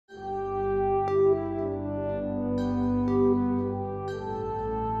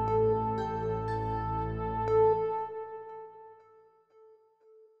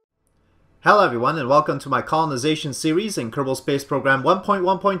Hello everyone and welcome to my colonization series in Kerbal Space Program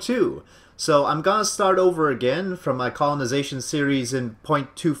 1.1.2. So I'm gonna start over again from my colonization series in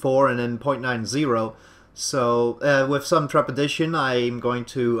 0.24 and then 0.90. So with some trepidation I'm going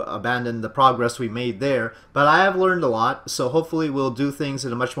to abandon the progress we made there, but I have learned a lot, so hopefully we'll do things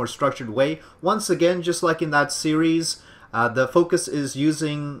in a much more structured way. Once again, just like in that series, the focus is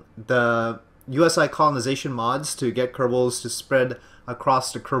using the USI colonization mods to get Kerbals to spread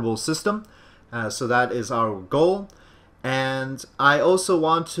across the Kerbal system. So that is our goal. And I also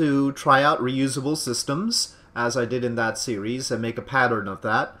want to try out reusable systems, as I did in that series, and make a pattern of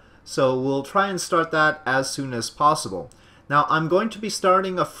that. So we'll try and start that as soon as possible. Now I'm going to be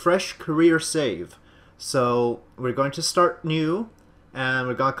starting a fresh career save. So we're going to start new, and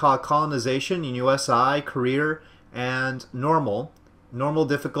we're going to call it Colonization in USI, Career, and Normal. Normal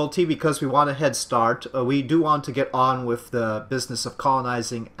difficulty because we want a head start. We do want to get on with the business of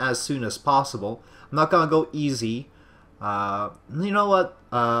colonizing as soon as possible. I'm not going to go easy. You know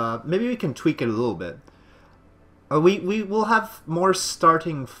what? Maybe we can tweak it a little bit. We will have more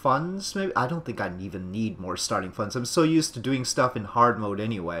starting funds. Maybe I don't think I even need more starting funds. I'm so used to doing stuff in hard mode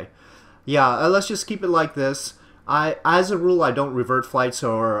anyway. Yeah, let's just keep it like this. As a rule, I don't revert flights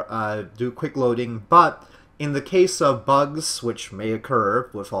or do quick loading, but in the case of bugs, which may occur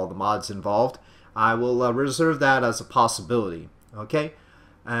with all the mods involved, I will reserve that as a possibility, okay?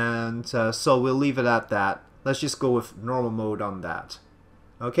 And so we'll leave it at that. Let's just go with normal mode on that.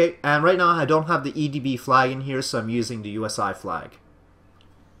 Okay, and right now I don't have the EDB flag in here, so I'm using the USI flag.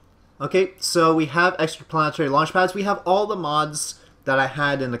 Okay, so we have extraplanetary launch pads. We have all the mods that I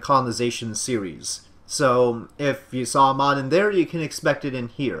had in the colonization series. So if you saw a mod in there, you can expect it in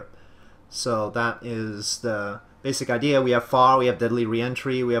here. So that is the basic idea. We have FAR, we have deadly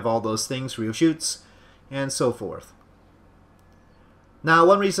reentry, we have all those things, real shoots, and so forth. Now,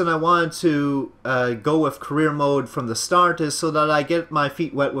 one reason I wanted to go with career mode from the start is so that I get my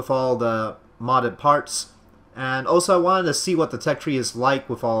feet wet with all the modded parts. And also I wanted to see what the tech tree is like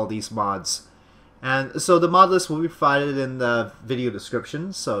with all these mods. And so the mod list will be provided in the video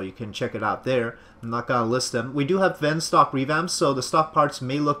description, so you can check it out there. I'm not going to list them. We do have Ven stock revamps, so the stock parts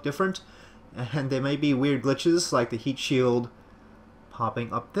may look different. And there may be weird glitches like the heat shield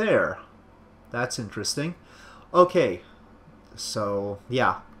popping up there. That's interesting. Okay, so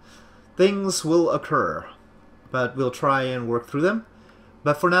yeah, things will occur, but we'll try and work through them.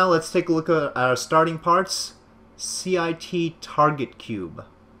 But for now, let's take a look at our starting parts. CIT target cube.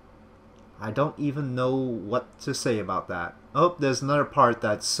 I don't even know what to say about that. Oh, there's another part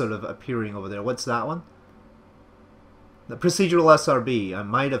that's sort of appearing over there. What's that one? The procedural SRB, I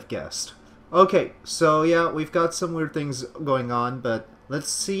might have guessed. Okay, so yeah, we've got some weird things going on, but let's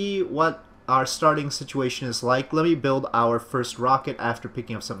see what our starting situation is like. Let me build our first rocket after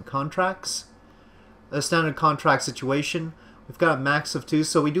picking up some contracts. A standard contract situation. We've got a max of 2,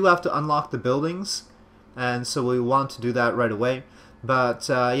 so we do have to unlock the buildings, and so we want to do that right away. But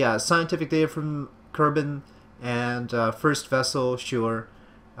yeah, scientific data from Kerbal and first vessel, sure.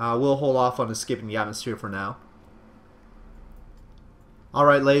 We'll hold off on escaping the atmosphere for now.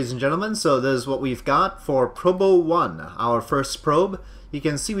 Alright, ladies and gentlemen, so this is what we've got for Probo 1, our first probe. You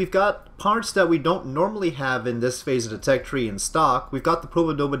can see we've got parts that we don't normally have in this phase of the tech tree in stock. We've got the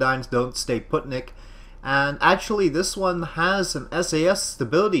Probodobodyne's Don't Stay Putnik, and actually this one has an SAS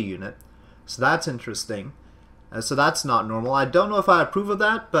stability unit, so that's interesting. So that's not normal. I don't know if I approve of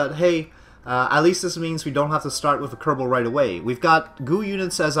that, but hey, at least this means we don't have to start with a Kerbal right away. We've got GU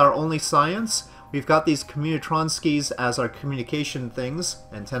units as our only science. We've got these Communitronskeys as our communication things,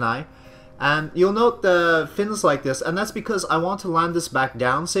 antennae. And you'll note the fins like this, and that's because I want to land this back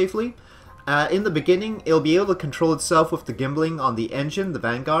down safely. In the beginning, it'll be able to control itself with the gimbling on the engine, the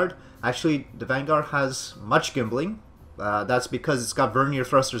Vanguard. Actually, the Vanguard has much gimbling. That's because it's got vernier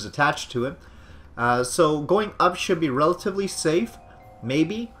thrusters attached to it. So going up should be relatively safe,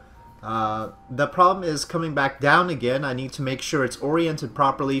 maybe. The problem is coming back down again. I need to make sure it's oriented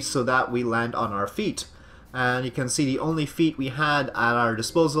properly so that we land on our feet. And you can see the only feet we had at our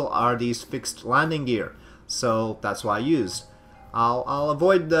disposal are these fixed landing gear. So that's what I used. I'll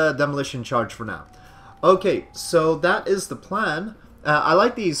avoid the demolition charge for now. Okay, so that is the plan. I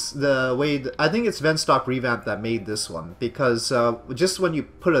like these, the way, I think it's Venstock Revamp that made this one. Because just when you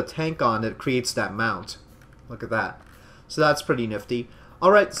put a tank on, it creates that mount. Look at that. So that's pretty nifty.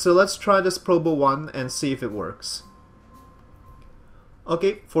 Alright, so let's try this Probo 1 and see if it works.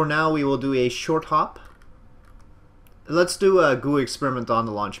 Okay, for now we will do a short hop. Let's do a GUI experiment on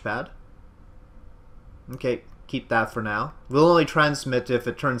the launch pad. Okay, keep that for now. We'll only transmit if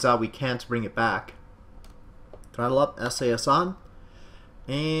it turns out we can't bring it back. Throttle up, SAS on.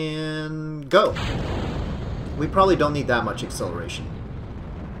 And go. We probably don't need that much acceleration.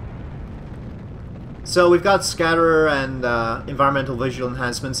 So we've got scatter and environmental visual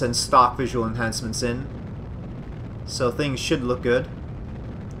enhancements and stock visual enhancements in. So things should look good.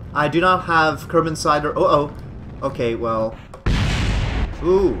 I do not have curb insider. Uh-oh. Okay, well.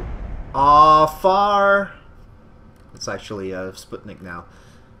 Ooh. Far. It's actually Sputnik now.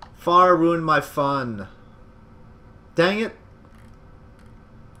 Far ruined my fun. Dang it.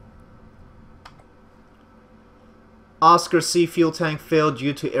 Oscar C fuel tank failed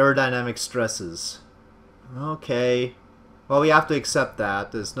due to aerodynamic stresses. Okay. Well, we have to accept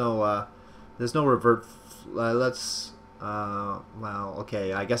that. There's no revert. Well,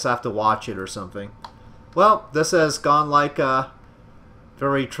 okay. I guess I have to watch it or something. Well, this has gone like a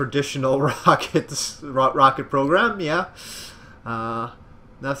very traditional rocket program. Yeah.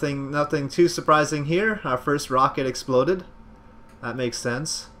 Nothing too surprising here. Our first rocket exploded. That makes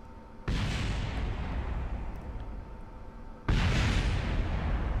sense.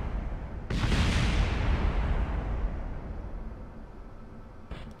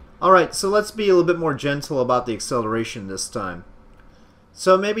 Alright, so let's be a little bit more gentle about the acceleration this time.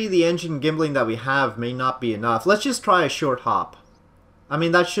 So maybe the engine gimbling that we have may not be enough. Let's just try a short hop. I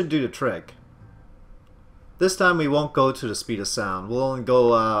mean, that should do the trick. This time we won't go to the speed of sound. We'll only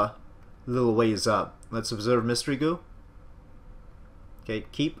go a little ways up. Let's observe mystery goo. Okay,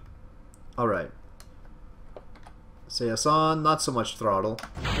 keep. Alright. Say us on, not so much throttle.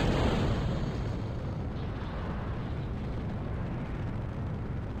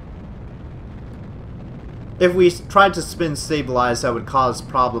 If we tried to spin stabilize, that would cause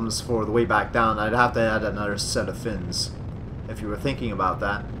problems for the way back down. I'd have to add another set of fins, if you were thinking about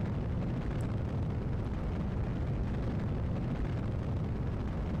that.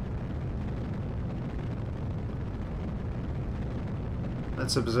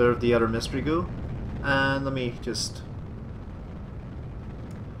 Let's observe the other mystery goo. And let me just...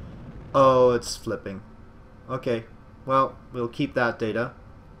 Oh, it's flipping. Okay, well, we'll keep that data.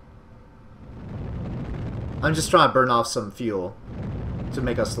 I'm just trying to burn off some fuel to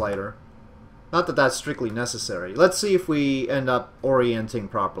make us lighter. Not that that's strictly necessary. Let's see if we end up orienting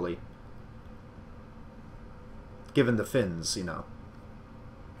properly. Given the fins, you know.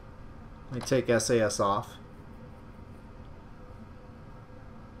 Let me take SAS off.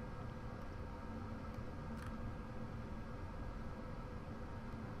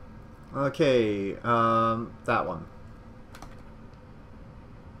 Okay, that one.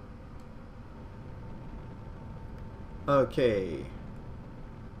 Okay.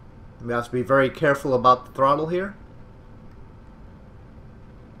 We have to be very careful about the throttle here.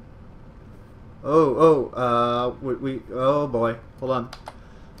 Oh boy. Hold on.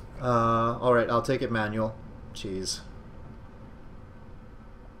 Alright, I'll take it manual. Jeez.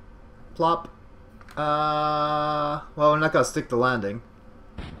 Plop. Well, we're not gonna stick the landing.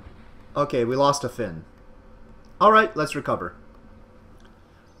 Okay, we lost a fin. Alright, let's recover.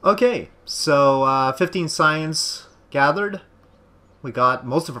 Okay, so 15 science gathered. We got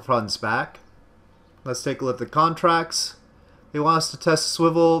most of our funds back. Let's take a look at the contracts. They want us to test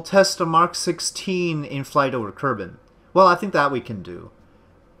swivel, test a Mark 16 in flight over Kerbal. Well, I think that we can do.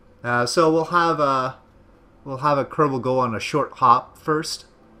 So we'll have a Kerbal go on a short hop first.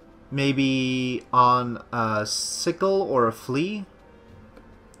 Maybe on a sickle or a flea,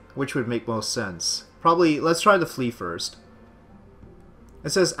 which would make most sense. Probably let's try the flea first. It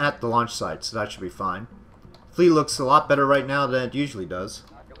says at the launch site, so that should be fine. Flea looks a lot better right now than it usually does.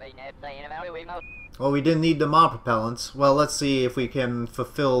 Well, we didn't need the monopropellants. Well, let's see if we can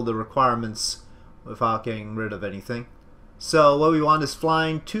fulfill the requirements without getting rid of anything. So what we want is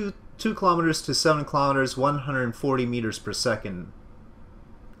flying 2 kilometers to 7 kilometers, 140 meters per second.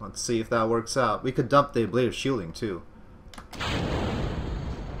 Let's see if that works out. We could dump the ablative shielding too.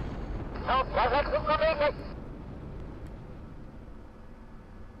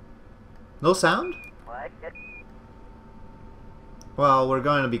 No sound? Well, we're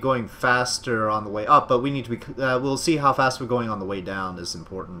going to be going faster on the way up, but we need to be... we'll see how fast we're going on the way down is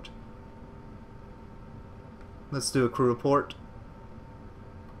important. Let's do a crew report.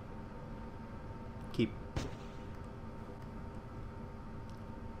 Keep.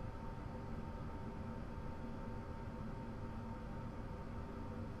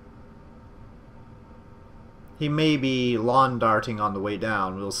 He may be lawn darting on the way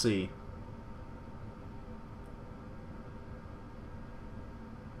down, we'll see.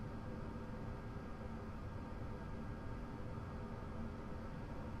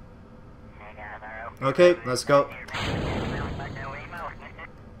 Okay, let's go.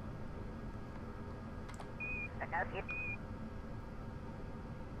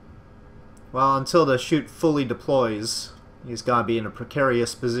 Well, until the chute fully deploys, he's gotta be in a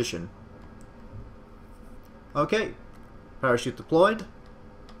precarious position. Okay, parachute deployed.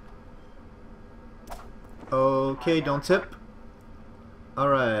 Okay, don't tip.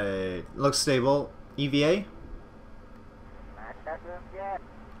 Alright, looks stable. EVA?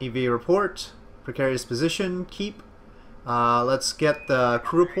 EVA report. Precarious position, keep. Let's get the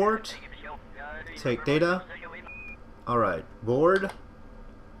crew report. Take data. Alright, board.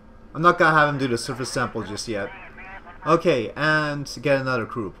 I'm not gonna have him do the surface sample just yet. Okay, and get another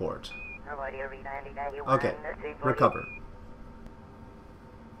crew report. Okay, recover.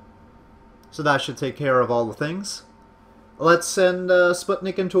 So that should take care of all the things. Let's send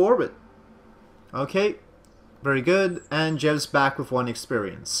Sputnik into orbit. Okay, very good, and Jev's back with 1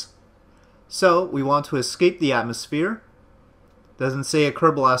 experience. So, we want to escape the atmosphere. Doesn't say a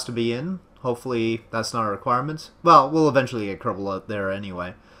Kerbal has to be in. Hopefully that's not a requirement. Well, we'll eventually get Kerbal out there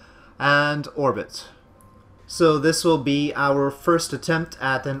anyway. And orbit. So this will be our first attempt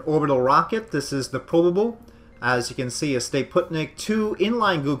at an orbital rocket. This is the probable. As you can see, a Stay Putnik, 2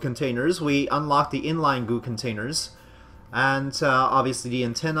 inline goo containers. We unlocked the inline goo containers. And obviously the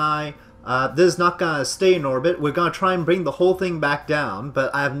antennae. This is not going to stay in orbit. We're going to try and bring the whole thing back down,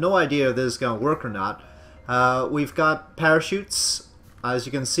 but I have no idea if this is going to work or not. We've got parachutes. As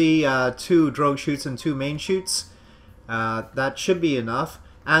you can see, 2 drogue chutes and 2 main chutes. That should be enough.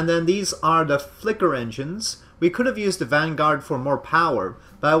 And then these are the flicker engines. We could have used the Vanguard for more power,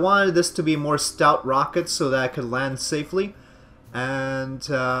 but I wanted this to be a more stout rocket so that I could land safely. And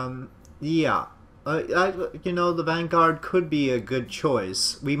yeah, you know, the Vanguard could be a good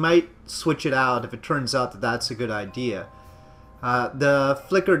choice. We might switch it out if it turns out that that's a good idea. The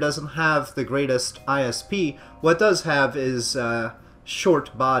Flicker doesn't have the greatest ISP. What it does have is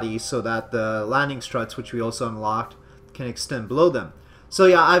short body so that the landing struts, which we also unlocked, can extend below them. So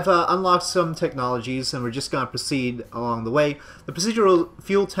yeah, I've unlocked some technologies and we're just going to proceed along the way. The procedural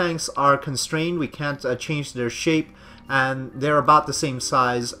fuel tanks are constrained. We can't change their shape, and they're about the same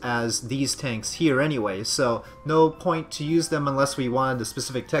size as these tanks here anyway, so no point to use them unless we wanted a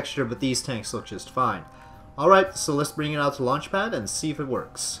specific texture, but these tanks look just fine. Alright, so let's bring it out to launch pad and see if it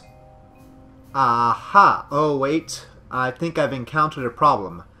works. Aha! Oh wait, I think I've encountered a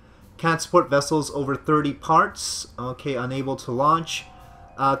problem. Can't support vessels over 30 parts. Okay, unable to launch.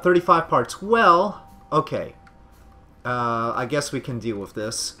 35 parts. Well, okay. I guess we can deal with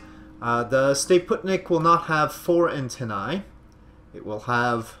this. The Stay Putnik will not have 4 antennae. It will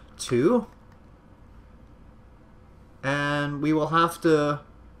have 2. And we will have to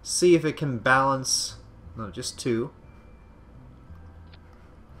see if it can balance... No, just 2.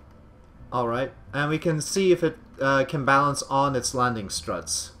 Alright. And we can see if it can balance on its landing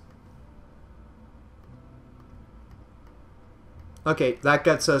struts. Okay, that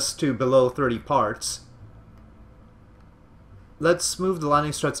gets us to below 30 parts. Let's move the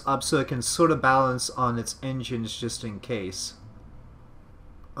landing struts up so it can sort of balance on its engines just in case.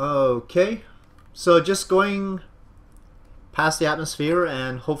 Okay, so just going past the atmosphere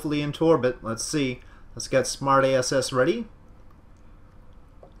and hopefully into orbit. Let's see. Let's get Smart ASS ready.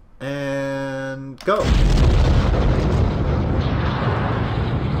 And go!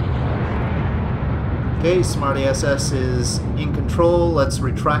 Okay, Smart ASS is in control. Let's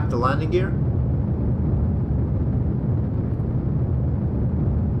retract the landing gear.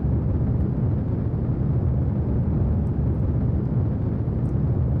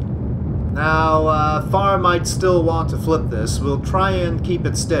 Now, FAR might still want to flip this. We'll try and keep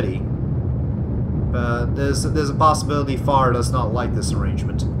it steady. But there's a possibility FAR does not like this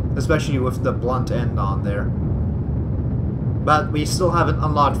arrangement, especially with the blunt end on there. But we still haven't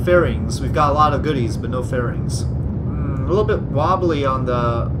unlocked fairings. We've got a lot of goodies, but no fairings. A little bit wobbly on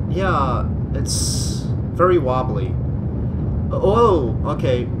the... Yeah, it's very wobbly. Oh,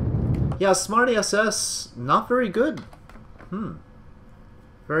 okay. Yeah, Smart ASS, not very good.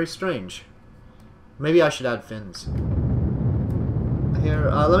 Very strange. Maybe I should add fins.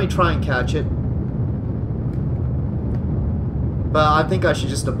 Here, let me try and catch it. But I think I should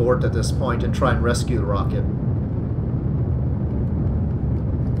just abort at this point and try and rescue the rocket.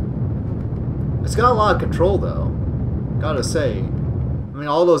 It's got a lot of control though, gotta say. I mean,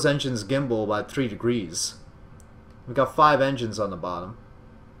 all those engines gimbal by 3 degrees. We've got 5 engines on the bottom.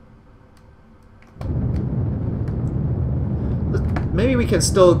 Maybe we can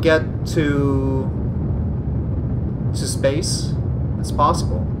still get to space. It's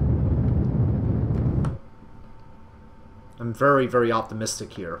possible. I'm very, very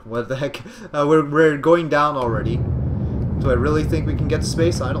optimistic here. What the heck? We're going down already. Do I really think we can get to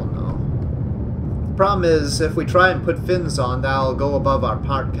space? I don't know. problem is, if we try and put fins on, that'll go above our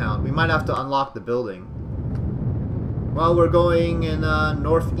part count. We might have to unlock the building. Well, we're going in a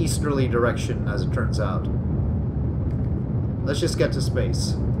northeasterly direction, as it turns out. Let's just get to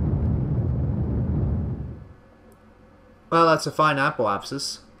space. Well, that's a fine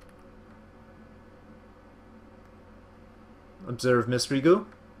apoapsis. Observe mystery goo.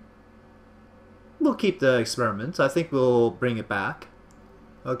 We'll keep the experiment. I think we'll bring it back.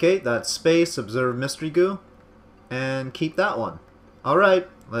 Okay, that's space, observe mystery goo, and keep that one. Alright,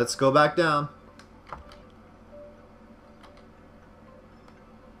 let's go back down.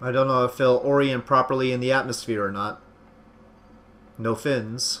 I don't know if it'll orient properly in the atmosphere or not. No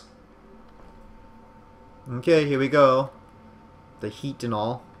fins. Okay, here we go. The heat and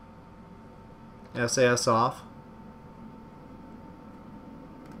all. SAS off.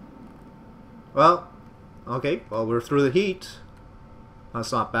 Well, okay, well, we're through the heat.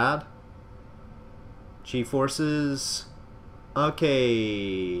 That's not bad. G-forces.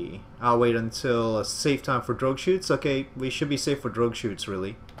 Okay. I'll wait until a safe time for drogue shoots. Okay, we should be safe for drogue shoots,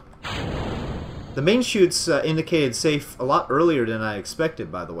 really. The main shoots indicated safe a lot earlier than I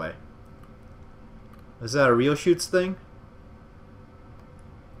expected, by the way. Is that a real shoots thing?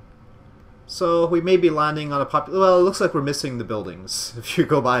 So we may be landing on a popular... Well, it looks like we're missing the buildings if you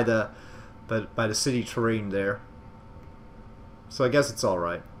go by the city terrain there. So I guess it's all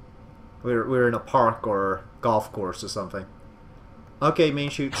right. We're in a park or golf course or something. Okay, main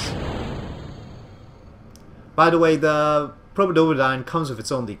shoots. By the way, the Probodobodyne comes with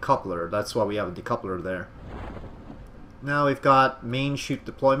its own decoupler. That's why we have a decoupler there. Now we've got main chute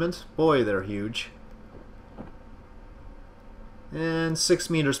deployment. Boy, they're huge. And 6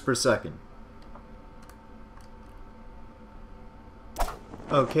 meters per second.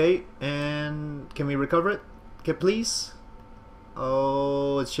 Okay, and can we recover it? Okay, please.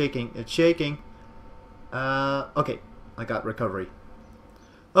 Oh, it's shaking. It's shaking. Okay, I got recovery.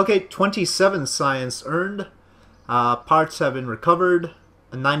 Okay, 27 science earned. Parts have been recovered.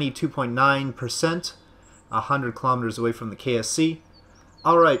 92.9%. 100 kilometers away from the KSC.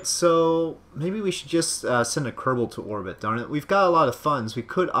 Alright, so maybe we should just send a Kerbal to orbit, darn it. We've got a lot of funds. We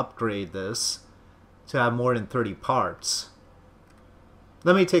could upgrade this to have more than 30 parts.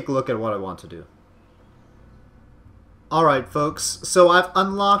 Let me take a look at what I want to do. Alright folks, so I've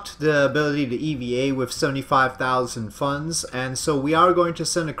unlocked the ability to EVA with 75,000 funds, and so we are going to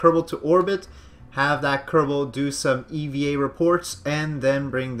send a Kerbal to orbit, have that Kerbal do some EVA reports, and then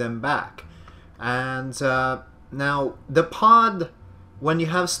bring them back. And now, the pod, when you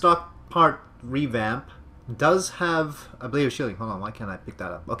have stock part revamp, does have ablative shielding. Hold on, why can't I pick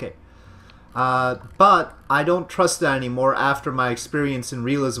that up? Okay. But I don't trust that anymore after my experience in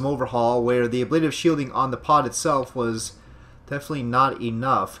Realism Overhaul, where the ablative shielding on the pod itself was definitely not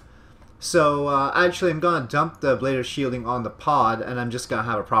enough. So actually I'm going to dump the ablative shielding on the pod, and I'm just going to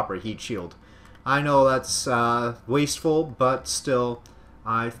have a proper heat shield. I know that's wasteful, but still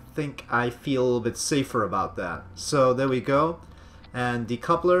I think I feel a little bit safer about that. So there we go. And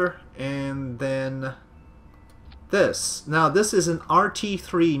decoupler, and then this. Now this is an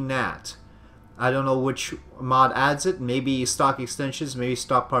RT3 NAT. I don't know which mod adds it, maybe stock extensions, maybe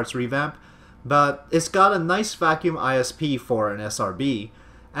stock parts revamp, but it's got a nice vacuum ISP for an SRB,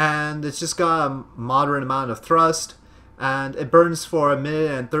 and it's just got a moderate amount of thrust, and it burns for 1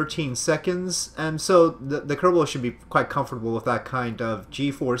 minute and 13 seconds, and so the Kerbal should be quite comfortable with that kind of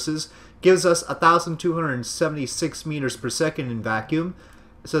G-forces. Gives us 1,276 meters per second in vacuum,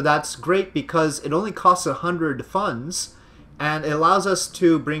 so that's great because it only costs 100 funds, and it allows us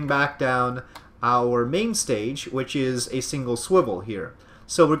to bring back down our main stage, which is a single swivel here.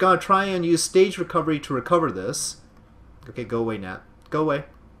 So we're going to try and use stage recovery to recover this. Okay, go away, Nat. Go away.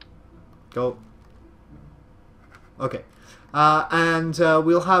 Go. Okay. And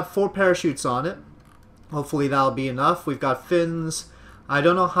we'll have 4 parachutes on it. Hopefully that'll be enough. We've got fins. I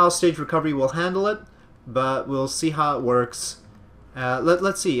don't know how stage recovery will handle it, but we'll see how it works.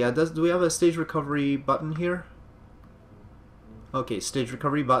 Let's see. Do we have a stage recovery button here? Okay, stage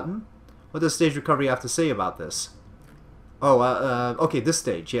recovery button. What does stage recovery have to say about this? Oh, okay, this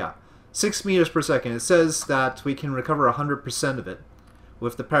stage, yeah. 6 meters per second. It says that we can recover 100% of it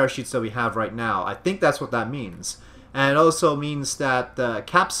with the parachutes that we have right now. I think that's what that means. And it also means that the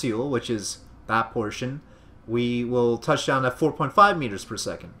capsule, which is that portion, we will touch down at 4.5 meters per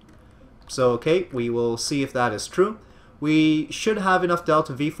second. So, okay, we will see if that is true. We should have enough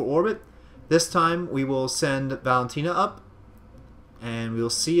delta V for orbit. This time we will send Valentina up, and we'll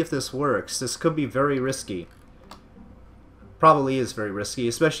see if this works. This could be very risky. Probably is very risky,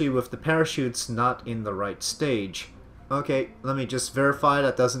 especially with the parachutes not in the right stage. Okay, let me just verify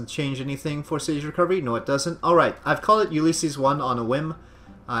that doesn't change anything for stage recovery. No, it doesn't. Alright, I've called it Ulysses 1 on a whim.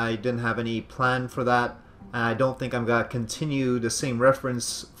 I didn't have any plan for that. And I don't think I'm going to continue the same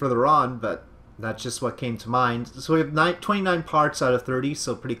reference further on, but that's just what came to mind. So we have 29 parts out of 30,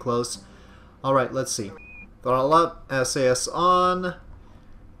 so pretty close. Alright, let's see. Throttle up, SAS on,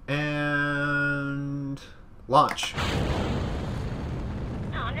 and launch.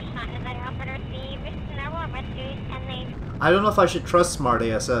 I don't know if I should trust Smart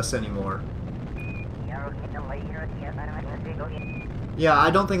ASS anymore. Yeah,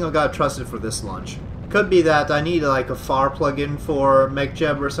 I don't think I've got to trust it for this launch. Could be that I need like a FAR plugin for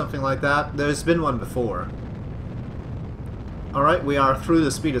MechJeb or something like that. There's been one before. Alright, we are through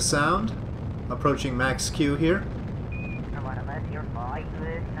the speed of sound. Approaching max Q here.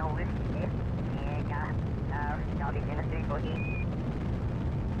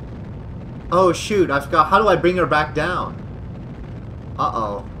 Oh shoot, I forgot. How do I bring her back down?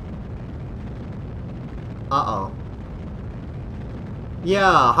 Uh-oh. Uh-oh.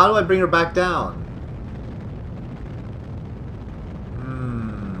 Yeah, how do I bring her back down?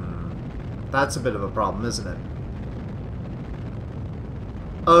 That's a bit of a problem, isn't it?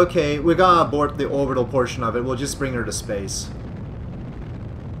 Okay, we're gonna abort the orbital portion of it. We'll just bring her to space.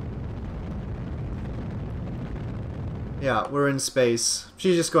 Yeah, we're in space.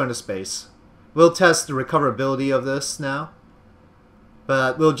 She's just going to space. We'll test the recoverability of this now.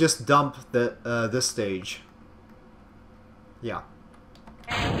 But we'll just dump the this stage. Yeah.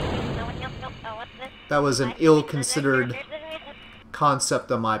 That was an ill-considered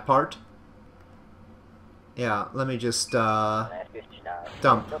concept on my part. Yeah, let me just dump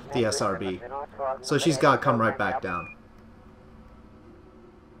the SRB. So she's got to come right back down.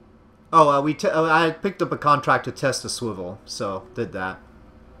 Oh, I picked up a contract to test a swivel, so did that.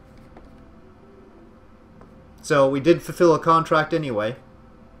 So we did fulfill a contract anyway.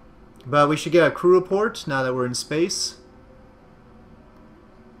 But we should get a crew report now that we're in space.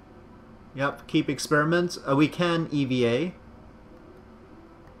 Yep, keep experiment. We can EVA.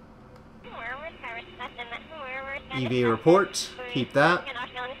 EVA report. Keep that.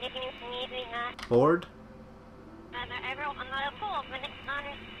 Board.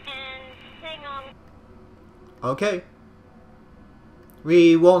 Okay.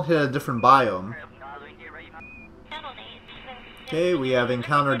 We won't hit a different biome. Okay, we have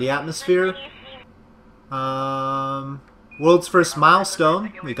encountered the atmosphere. World's first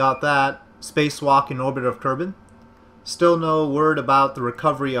milestone. We got that. Spacewalk in orbit of Kerbal. Still no word about the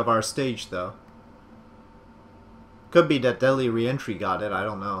recovery of our stage, though. Could be that Deadly Reentry got it, I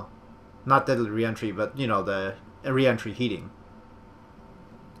don't know. Not Deadly Reentry, but, you know, the reentry heating.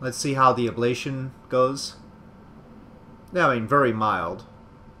 Let's see how the ablation goes. Yeah, I mean, very mild.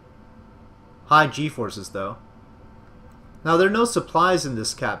 High G-forces, though. Now, there are no supplies in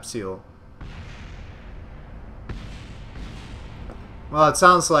this capsule. Well, it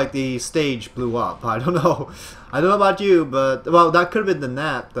sounds like the stage blew up. I don't know. I don't know about you, but... Well, that could have been the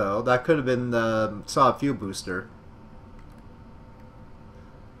NAT, though. That could have been the solid fuel booster.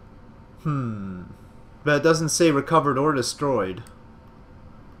 But it doesn't say recovered or destroyed.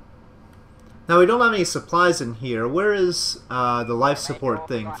 Now, we don't have any supplies in here. Where is the life support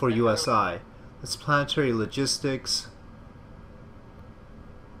thing for USI? It's planetary logistics.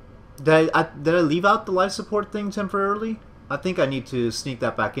 Did I leave out the life support thing temporarily? I think I need to sneak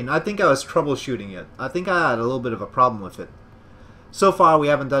that back in. I think I was troubleshooting it. I think I had a little bit of a problem with it. So far, we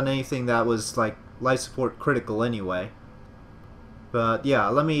haven't done anything that was like life support critical anyway. But yeah,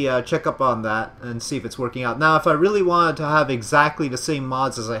 let me check up on that and see if it's working out. Now, if I really wanted to have exactly the same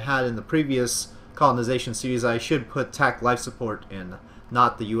mods as I had in the previous Colonization series, I should put TAC life support in,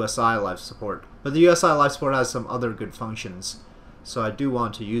 not the USI life support. But the USI life support has some other good functions, so I do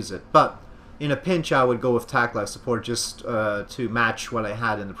want to use it. But in a pinch, I would go with TAC life support just to match what I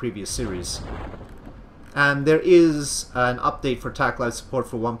had in the previous series. And there is an update for TAC life support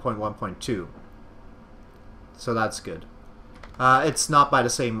for 1.1.2, so that's good. It's not by the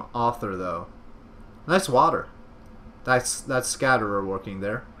same author, though. Nice water. That's Scatterer working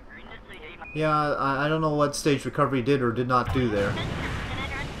there. Yeah, I don't know what stage recovery did or did not do there.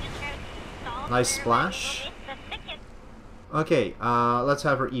 Nice splash. Okay, let's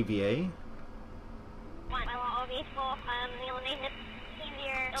have her EVA.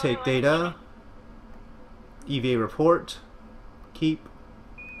 Take data. EVA report. Keep.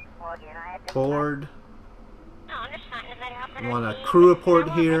 Board. Want a crew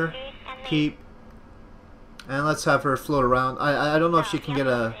report here. Keep. And let's have her float around. I don't know if she can get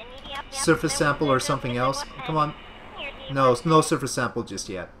a surface sample or something else. Come on. No surface sample just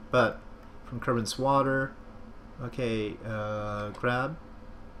yet. But from Kerbal's water. Okay, grab.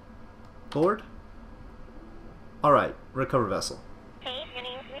 Board. Alright, recover vessel.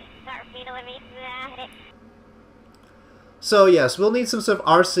 So yes, we'll need some sort of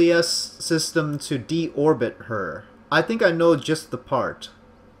RCS system to deorbit her. I think I know just the part.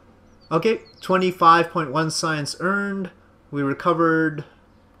 Okay, 25.1 science earned. We recovered...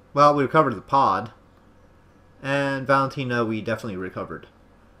 Well, we recovered the pod. And Valentina we definitely recovered.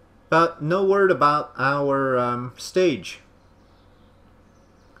 But no word about our stage.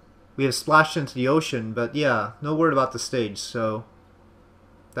 We have splashed into the ocean, but yeah, no word about the stage, so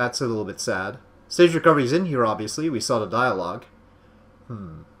that's a little bit sad. Stage recovery's in here, obviously. We saw the dialogue.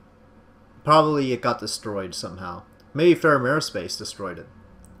 Probably it got destroyed somehow. Maybe Ferrum Aerospace destroyed it.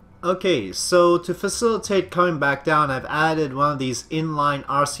 Okay, so to facilitate coming back down, I've added one of these inline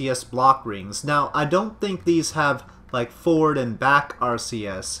RCS block rings. Now, I don't think these have like forward and back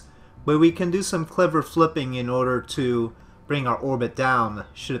RCS, but we can do some clever flipping in order to bring our orbit down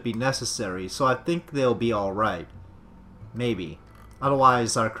should it be necessary. So I think they'll be alright. Maybe.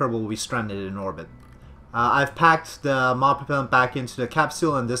 Otherwise, our Kerbal will be stranded in orbit. I've packed the mod propellant back into the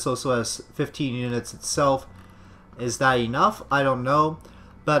capsule, and this also has 15 units itself. Is that enough? I don't know.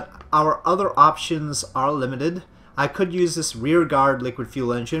 But our other options are limited. I could use this rear guard liquid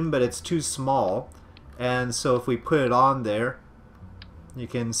fuel engine, but it's too small. And so if we put it on there, you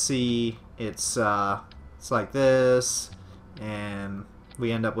can see it's like this, and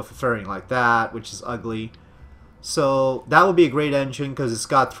we end up with a fairing like that, which is ugly. So that would be a great engine because it's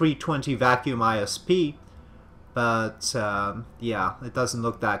got 320 vacuum ISP, but yeah, it doesn't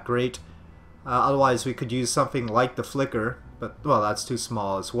look that great. Otherwise we could use something like the Flicker, but well, that's too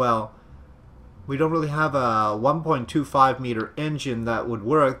small as well. We don't really have a 1.25 meter engine that would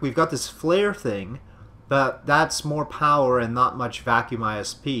work. We've got this flare thing, but that's more power and not much vacuum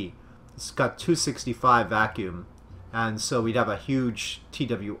ISP. It's got 265 vacuum, and so we'd have a huge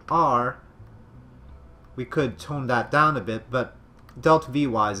TWR. We could tone that down a bit, but delta V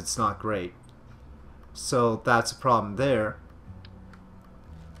wise it's not great. So that's a problem there.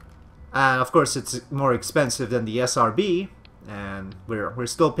 And of course it's more expensive than the SRB, and we're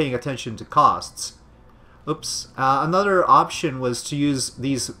still paying attention to costs. Oops. Another option was to use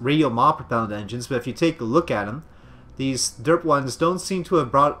these radial mod propellant engines, but if you take a look at them, these derp ones don't seem to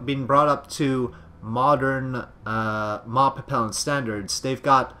have been brought up to modern mod propellant standards. They've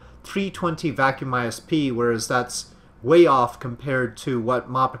got 320 vacuum ISP, whereas that's way off compared to what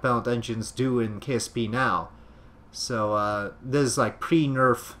mod propellant engines do in KSP now. So this is like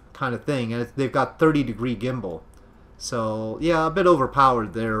pre-nerf kind of thing, and they've got 30-degree gimbal. So yeah, a bit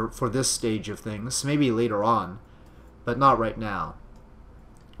overpowered there for this stage of things. Maybe later on, but not right now.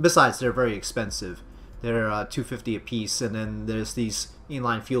 Besides, they're very expensive. They're $250 a piece, and then there's these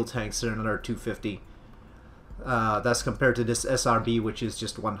inline fuel tanks that are another $250. That's compared to this SRB, which is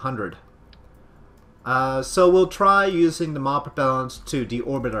just $100. So we'll try using the mod propellant to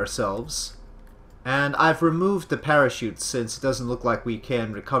deorbit ourselves. And I've removed the parachutes since it doesn't look like we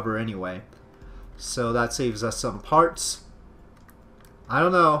can recover anyway. So that saves us some parts. I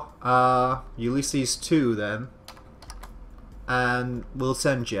don't know. Ulysses 2 then. And we'll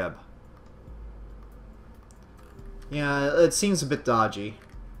send Jeb. Yeah, it seems a bit dodgy,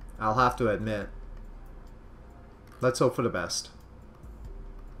 I'll have to admit. Let's hope for the best.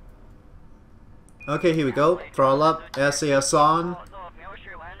 Okay, here we go. Throttle up, SAS on.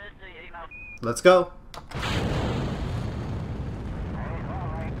 Let's go.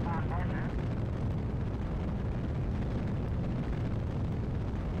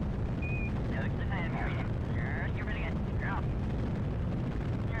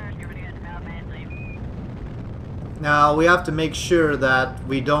 Now we have to make sure that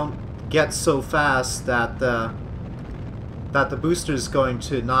we don't get so fast that the booster is going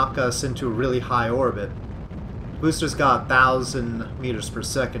to knock us into a really high orbit. Booster's got 1,000 meters per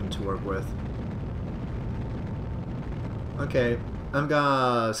second to work with. Okay, I'm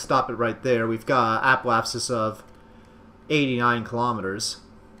gonna stop it right there. We've got apoapsis of 89 kilometers,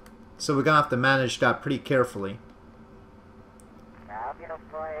 so we're gonna have to manage that pretty carefully.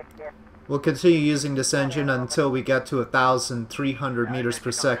 We'll continue using this engine until we get to 1,300 meters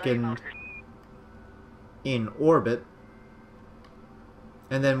per second in orbit,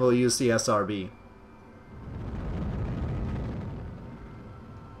 and then we'll use the SRB.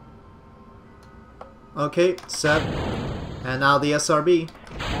 Okay, set, and now the SRB.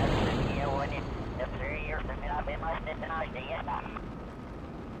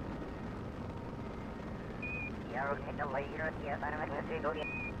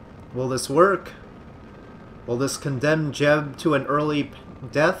 Will this work? Will this condemn Jeb to an early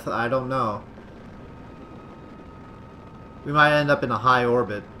death? I don't know. We might end up in a high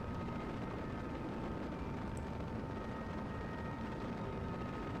orbit.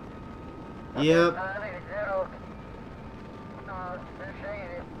 Yep.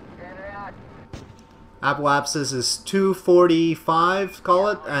 Apoapsis is 245, call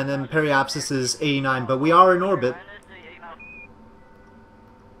it, and then periapsis is 89, but we are in orbit.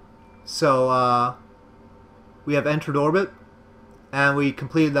 So, we have entered orbit, and we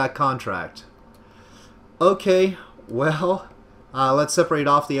completed that contract. Okay, well, let's separate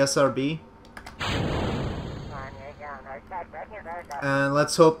off the SRB. And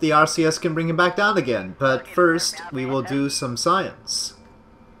let's hope the RCS can bring him back down again. But first, we will do some science.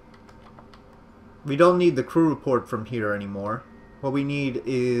 We don't need the crew report from here anymore. What we need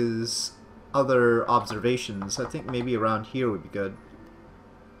is other observations. I think maybe around here would be good.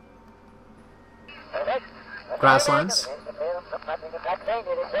 Grasslands.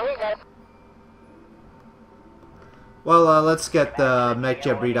 Well, let's get the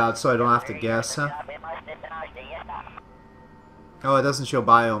MechJeb readout so I don't have to guess, huh? Oh, it doesn't show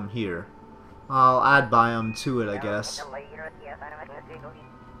biome here. I'll add biome to it, I guess.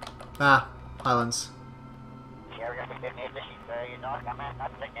 Ah, islands.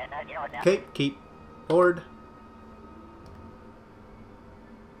 Okay, keep forward.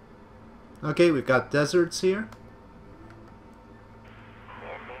 Okay, we've got deserts here.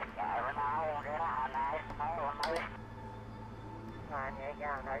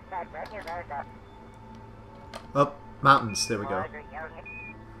 Oh, mountains, there we go.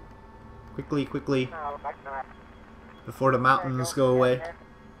 Quickly, quickly. Before the mountains go away.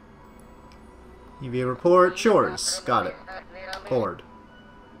 EVA report, shores, got it. Forward.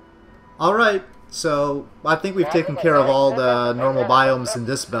 Alright, so I think we've taken care of all the normal biomes in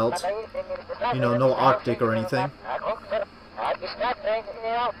this belt. You know, no Arctic or anything.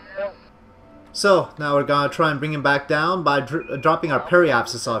 So, now we're gonna try and bring him back down by dropping our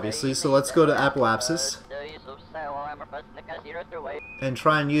periapsis, obviously. So let's go to apoapsis. And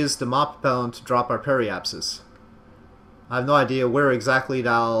try and use the mop propellant to drop our periapsis. I have no idea where exactly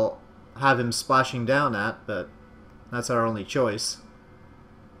I'll have him splashing down at, but that's our only choice.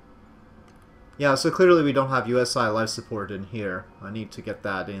 Yeah, so clearly we don't have USI life support in here. I need to get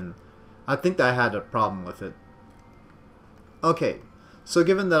that in. I think I had a problem with it. Okay, so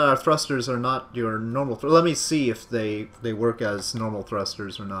given that our thrusters are not your normal let me see if they work as normal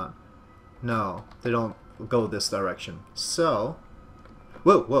thrusters or not. No, they don't go this direction. So,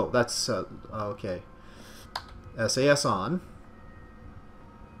 whoa, that's, okay. SAS on.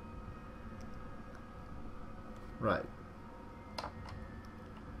 Right.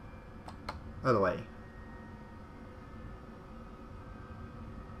 Other way.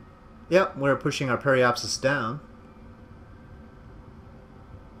 Yep, we're pushing our periapsis down.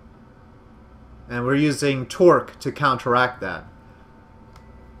 And we're using torque to counteract that.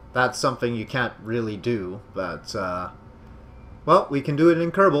 That's something you can't really do, but, well, we can do it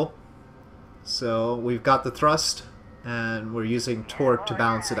in Kerbal. So, we've got the thrust, and we're using torque to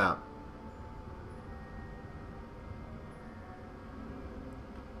balance it out.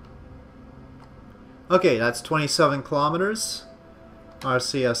 Okay, that's 27 kilometers.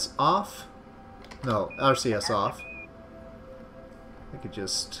 RCS off. No, RCS off. I could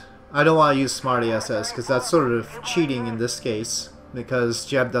just... I don't want to use Smart ESS, because that's sort of cheating in this case. Because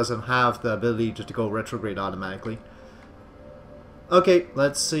Jeb doesn't have the ability to go retrograde automatically. Okay,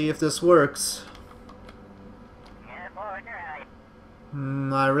 let's see if this works.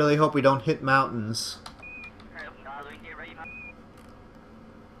 I really hope we don't hit mountains.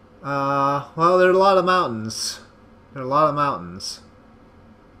 Well, there are a lot of mountains. There are a lot of mountains.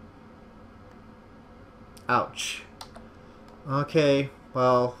 Ouch. Okay.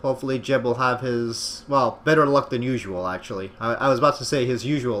 Well, hopefully Jeb will have his, well, better luck than usual, actually. I was about to say his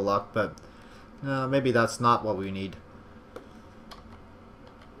usual luck, but maybe that's not what we need.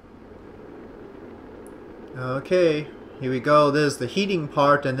 Okay, here we go. There's the heating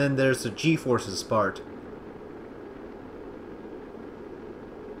part, and then there's the G-forces part.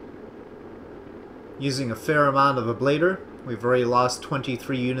 Using a fair amount of ablator. We've already lost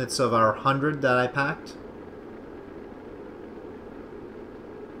 23 units of our 100 that I packed.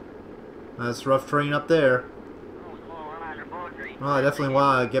 That's rough terrain up there. Well, I definitely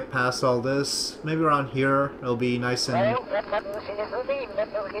want to get past all this. Maybe around here it'll be nice and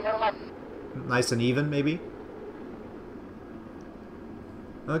even, maybe.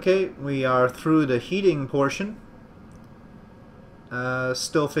 Okay, we are through the heating portion.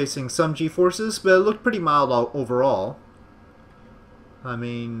 Still facing some G-forces, but it looked pretty mild overall. I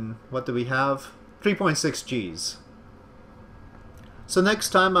mean, what do we have? 3.6 Gs. So next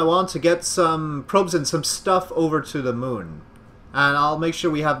time I want to get some probes and some stuff over to the moon. And I'll make sure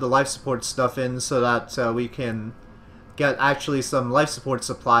we have the life support stuff in so that we can get actually some life support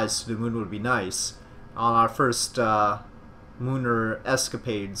supplies to the moon would be nice on our first lunar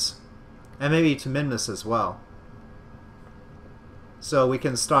escapades. And maybe to Minmus as well. So we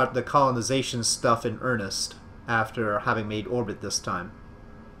can start the colonization stuff in earnest after having made orbit this time.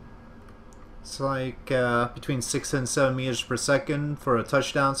 It's like between 6 and 7 meters per second for a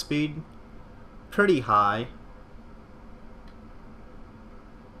touchdown speed. Pretty high.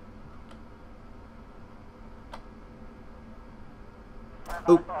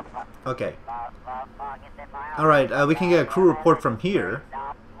 Oop. Okay. Alright, we can get a crew report from here.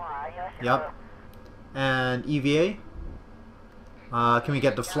 Yep. And EVA. Can we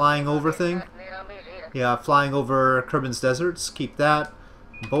get the flying over thing? Yeah, flying over Kerbin's deserts. Keep that.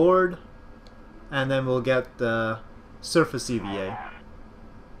 Board. And then we'll get the surface EVA.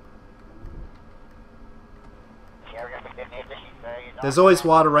 There's always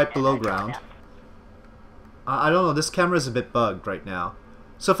water right below ground. I don't know, this camera's a bit bugged right now.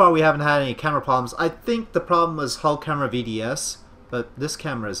 So far we haven't had any camera problems. I think the problem was hull camera VDS, but this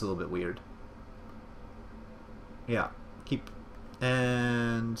camera is a little bit weird. Yeah, keep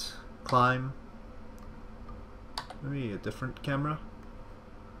and climb. Maybe a different camera?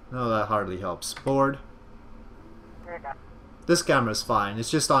 No, that hardly helps. Board. This camera's fine. It's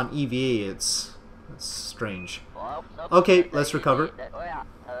just on EVA. It's strange. Okay, let's recover.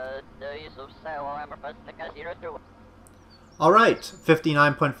 Alright,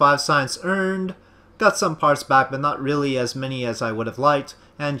 59.5 science earned. Got some parts back, but not really as many as I would have liked.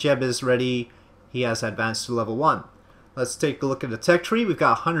 And Jeb is ready. He has advanced to level 1. Let's take a look at the tech tree. We've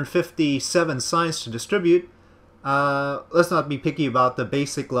got 157 science to distribute. Let's not be picky about the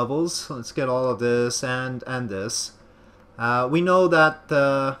basic levels. Let's get all of this and this. We know that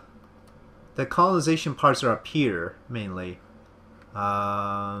the colonization parts are up here, mainly.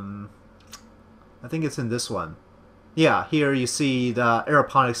 I think it's in this one. Yeah, here you see the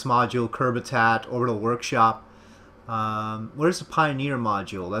aeroponics module, Kerbitat, orbital workshop. Where's the Pioneer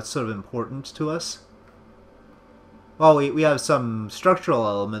module? That's sort of important to us. Well, we have some structural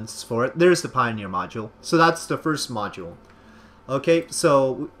elements for it. There's the Pioneer module. So that's the first module. Okay,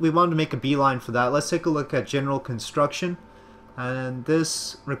 so we wanted to make a beeline for that. Let's take a look at general construction. And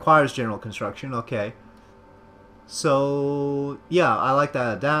this requires general construction. Okay. So, yeah, I like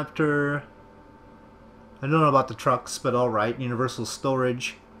that adapter. I don't know about the trucks, but alright. Universal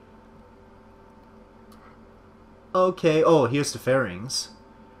storage. Okay, oh, here's the fairings.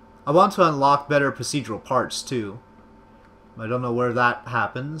 I want to unlock better procedural parts, too. I don't know where that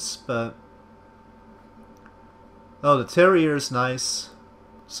happens, but... Oh, the Terrier's nice.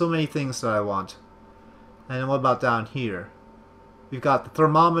 So many things that I want. And what about down here? We've got the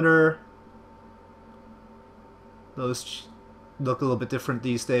thermometer. Those look a little bit different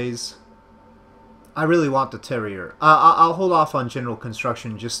these days. I really want the Terrier. I'll hold off on general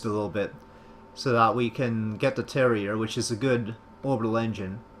construction just a little bit, so that we can get the Terrier, which is a good orbital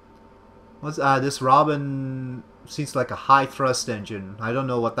engine. What's this Robin seems like a high thrust engine. I don't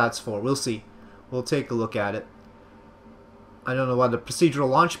know what that's for. We'll see. We'll take a look at it. I don't know what the procedural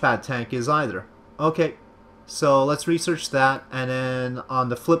launch pad tank is either. Okay, so let's research that, and then on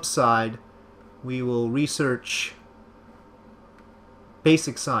the flip side, we will research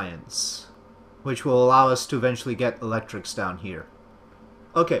basic science, which will allow us to eventually get electrics down here.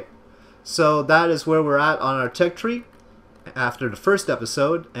 Okay, so that is where we're at on our tech tree after the first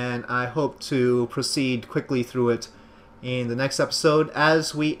episode, and I hope to proceed quickly through it in the next episode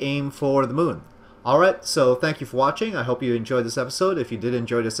as we aim for the moon. Alright, so thank you for watching. I hope you enjoyed this episode. If you did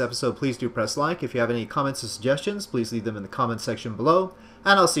enjoy this episode, please do press like. If you have any comments or suggestions, please leave them in the comment section below,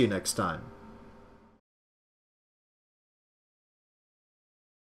 and I'll see you next time.